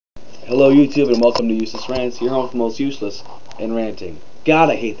Hello YouTube and welcome to Useless Rants, your home for most useless and ranting. God,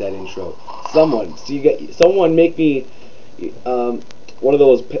 I hate that intro. Someone make me one of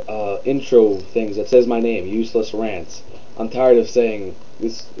those intro things that says my name, Useless Rants. I'm tired of saying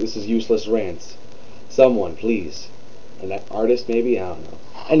this is Useless Rants. Someone, please. An artist maybe? I don't know.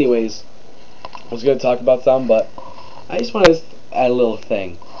 Anyways, I was going to talk about something, but I just want to add a little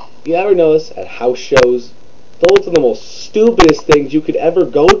thing. You ever notice at house shows, those are the most stupidest things you could ever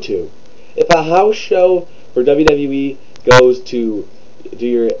go to. If a house show for WWE goes to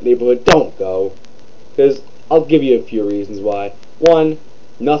your neighborhood, don't go. Because I'll give you a few reasons why. One,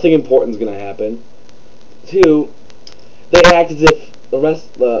 nothing important is going to happen. Two, they act as if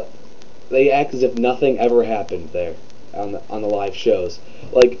nothing ever happened there on the live shows.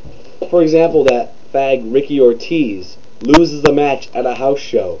 Like, for example, that fag Ricky Ortiz loses the match at a house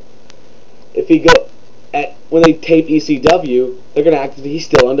show. When they tape ECW, they're going to act as if he's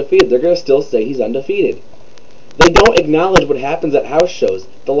still undefeated. They're going to still say he's undefeated. They don't acknowledge what happens at house shows.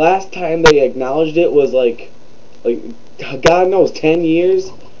 The last time they acknowledged it was like God knows, 10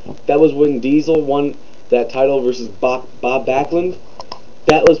 years. That was when Diesel won that title versus Bob Backlund.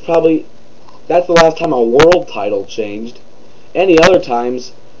 That's the last time a world title changed. Any other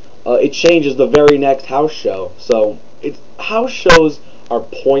times, it changes the very next house show. So house shows are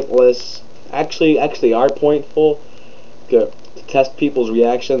pointless. Actually are pointful to test people's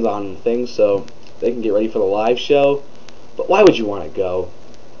reactions on things so they can get ready for the live show. But why would you want to go?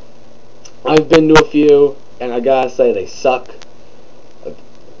 I've been to a few, and I gotta say they suck.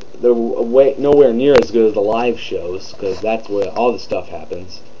 They're nowhere near as good as the live shows, because that's where all the stuff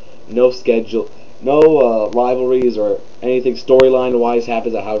happens. No schedule, no rivalries or anything storyline-wise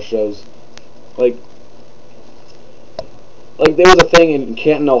happens at house shows. Like there was a thing in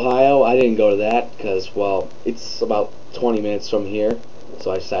Canton, Ohio. I didn't go to that because, well, it's about 20 minutes from here,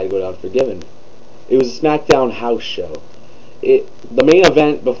 so I decided to go down for Given. It was a SmackDown house show. The main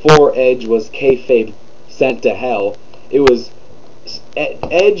event before Edge was kayfabe sent to hell. It was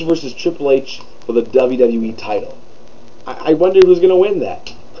Edge versus Triple H for the WWE title. I wonder who's gonna win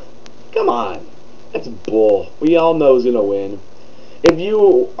that. Come on, that's bull. We all know who's gonna win. If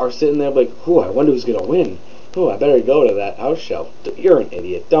you are sitting there like, I wonder who's gonna win. I better go to that house show. You're an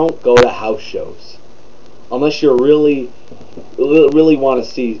idiot. Don't go to house shows. Unless you really want to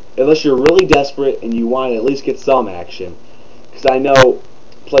see, unless you're really desperate and you want to at least get some action. Because I know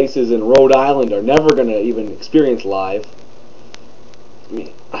places in Rhode Island are never going to even experience live. I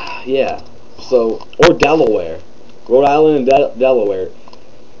mean, yeah. So, or Delaware. Rhode Island and Delaware.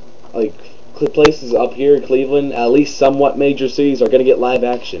 Like, places up here in Cleveland, at least somewhat major cities, are going to get live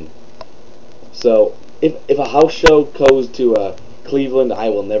action. So, if a house show goes to Cleveland, I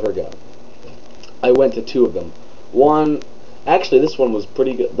will never go. I went to two of them. Actually, this one was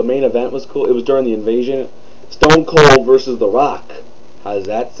pretty good. The main event was cool. It was during the Invasion. Stone Cold versus The Rock. How does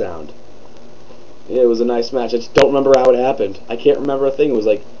that sound? Yeah, it was a nice match. I just don't remember how it happened. I can't remember a thing. It was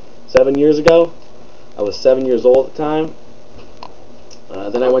like 7 years ago. I was 7 years old at the time.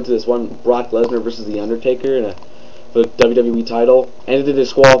 Then I went to this one, Brock Lesnar versus The Undertaker, for the WWE title. Ended in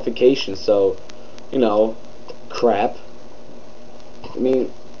disqualification, so, you know, crap. I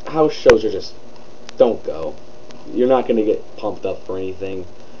mean, house shows are just, don't go. You're not going to get pumped up for anything.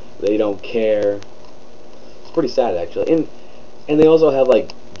 They don't care. It's pretty sad, actually. And they also have,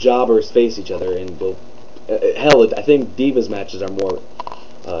 like, jobbers face each other, and hell, I think Divas matches are more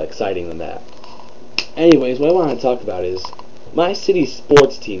exciting than that. Anyways, what I want to talk about is, my city's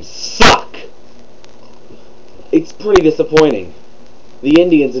sports teams suck! It's pretty disappointing. The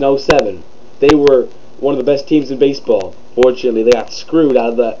Indians in 07, they were one of the best teams in baseball. Fortunately, they got screwed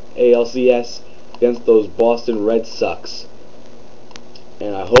out of the ALCS against those Boston Red Sox.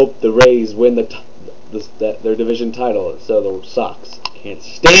 And I hope the Rays win their division title instead of the Sox. Can't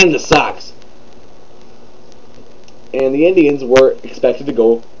stand the Sox! And the Indians were expected to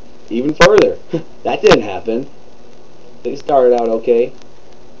go even further. That didn't happen. They started out okay.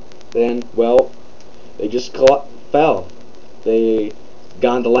 Then, well, they just fell. They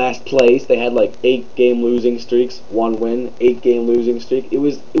gone to last place. They had like 8-game losing streaks, 1 win, 8-game losing streak. It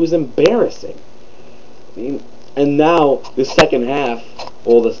was embarrassing. I mean, and now the second half,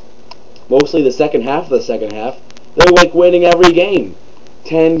 well, mostly the second half of the second half, they're like winning every game.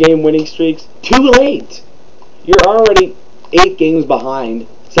 10-game winning streaks. Too late. You're already 8 games behind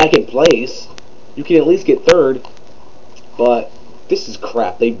second place. You can at least get third. But this is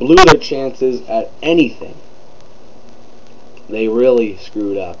crap. They blew their chances at anything. They really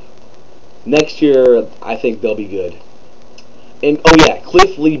screwed up. Next year, I think they'll be good. And, oh yeah,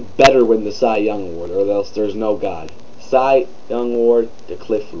 Cliff Lee better win the Cy Young Award, or else there's no God. Cy Young Award to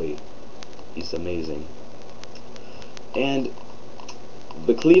Cliff Lee. He's amazing. And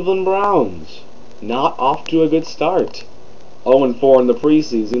the Cleveland Browns, not off to a good start. 0-4 in the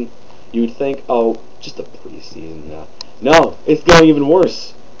preseason. You'd think, oh, just the preseason. No, it's going even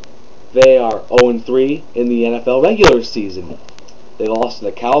worse. They are 0-3 in the NFL regular season. They lost to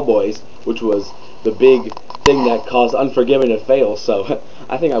the Cowboys, which was the big thing that caused Unforgiven to fail, so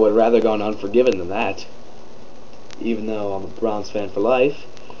I think I would rather go on Unforgiven than that, even though I'm a Browns fan for life.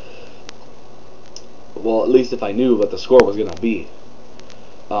 Well, at least if I knew what the score was going to be.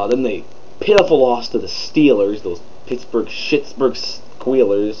 Then they pitiful loss to the Steelers, those Pittsburgh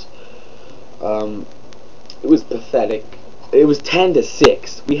squealers. It was pathetic. It was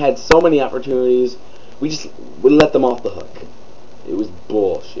 10-6. We had so many opportunities. We let them off the hook. It was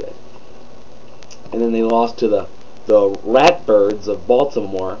bullshit. And then they lost to the Ratbirds of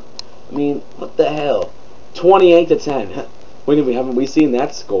Baltimore. I mean, what the hell? 28-10. When haven't we seen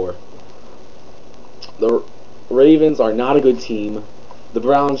that score? The Ravens are not a good team. The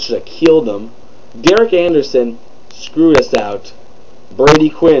Browns should have killed them. Derek Anderson screwed us out. Brady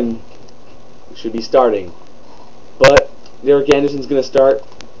Quinn should be starting. But Derek Anderson's going to start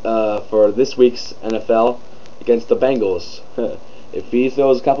for this week's NFL against the Bengals. If he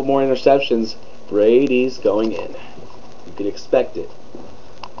throws a couple more interceptions, Brady's going in. You can expect it.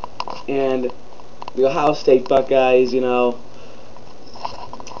 And the Ohio State Buckeyes, you know,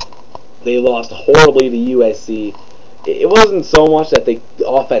 they lost horribly to USC. It wasn't so much that the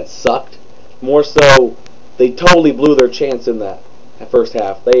offense sucked. More so, they totally blew their chance in that first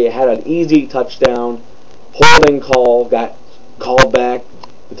half. They had an easy touchdown. Holding call got called back.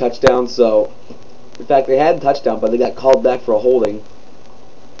 The touchdown, so... In fact, they had a touchdown, but they got called back for a holding.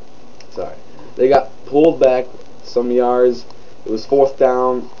 Sorry. They got pulled back some yards. It was 4th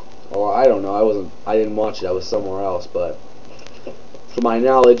down. Or, I don't know. I didn't watch it. I was somewhere else, but... To my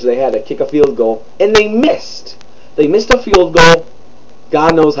knowledge, they had to kick a field goal, and they missed. They missed a field goal.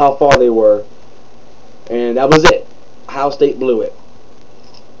 God knows how far they were. And that was it. Ohio State blew it.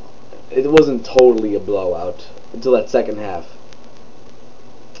 It wasn't totally a blowout until that second half,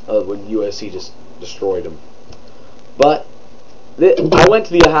 when USC just destroyed them. But I went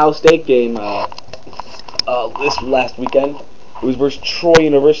to the Ohio State game this last weekend. It was versus Troy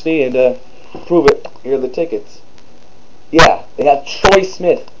University, and to prove it, here are the tickets. Yeah, they have Troy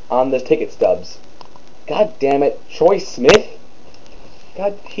Smith on the ticket stubs. God damn it, Troy Smith?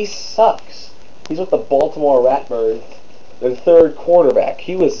 God, he sucks. He's with the Baltimore Ratbirds, their 3rd quarterback.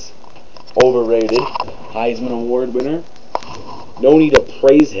 He was overrated. Heisman Award winner. No need to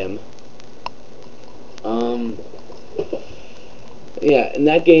praise him. Yeah, in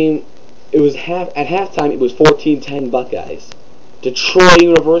that game, it was at halftime, it was 14-10 Buckeyes to Troy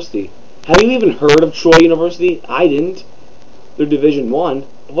University. Have you even heard of Troy University? I didn't. They're Division 1.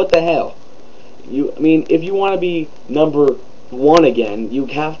 What the hell? I mean, if you want to be number 1 again, you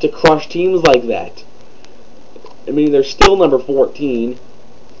have to crush teams like that. I mean, they're still number 14.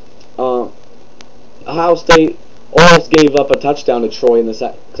 Ohio State almost gave up a touchdown to Troy in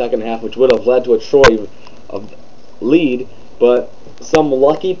the second half, which would have led to a Troy lead, but some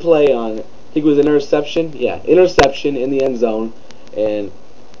lucky play on, I think it was an interception. Yeah, interception in the end zone, and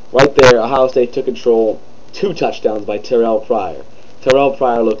right there, Ohio State took control. 2 touchdowns by Terrell Pryor. Terrell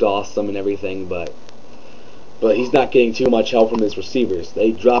Pryor looked awesome and everything, but he's not getting too much help from his receivers.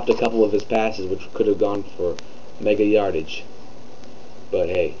 They dropped a couple of his passes, which could have gone for mega yardage. But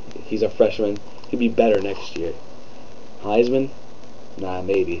hey, he's a freshman. He'll be better next year. Heisman? Nah,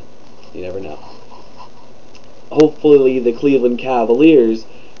 maybe. You never know. Hopefully the Cleveland Cavaliers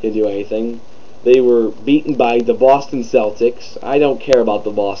can do anything. They were beaten by the Boston Celtics. I don't care about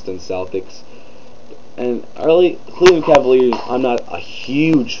the Boston Celtics. And early Cleveland Cavaliers, I'm not a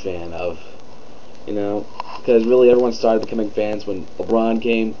huge fan of, you know, because really everyone started becoming fans when LeBron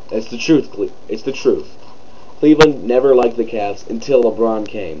came. It's the truth. It's the truth. Cleveland never liked the Cavs until LeBron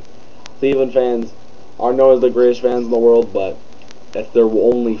came. Cleveland fans are known as the greatest fans in the world, but that's their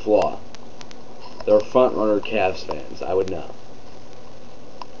only flaw. They're front-runner Cavs fans, I would know.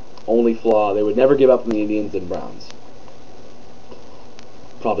 Only flaw, they would never give up on the Indians and Browns.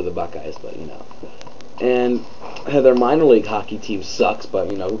 Probably the Buckeyes, but you know. And their minor league hockey team sucks, but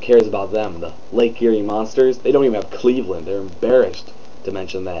you know, who cares about them? The Lake Erie Monsters, they don't even have Cleveland. They're embarrassed to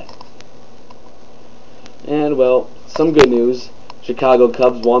mention that. And well, some good news. Chicago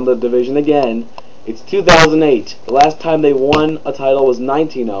Cubs won the division again. It's 2008. The last time they won a title was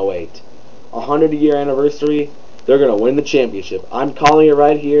 1908. 100-year anniversary. They're going to win the championship. I'm calling it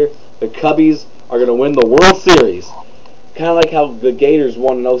right here. The Cubbies are going to win the World Series. Kind of like how the Gators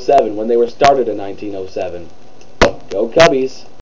won in 07 when they were started in 1907. Go Cubbies.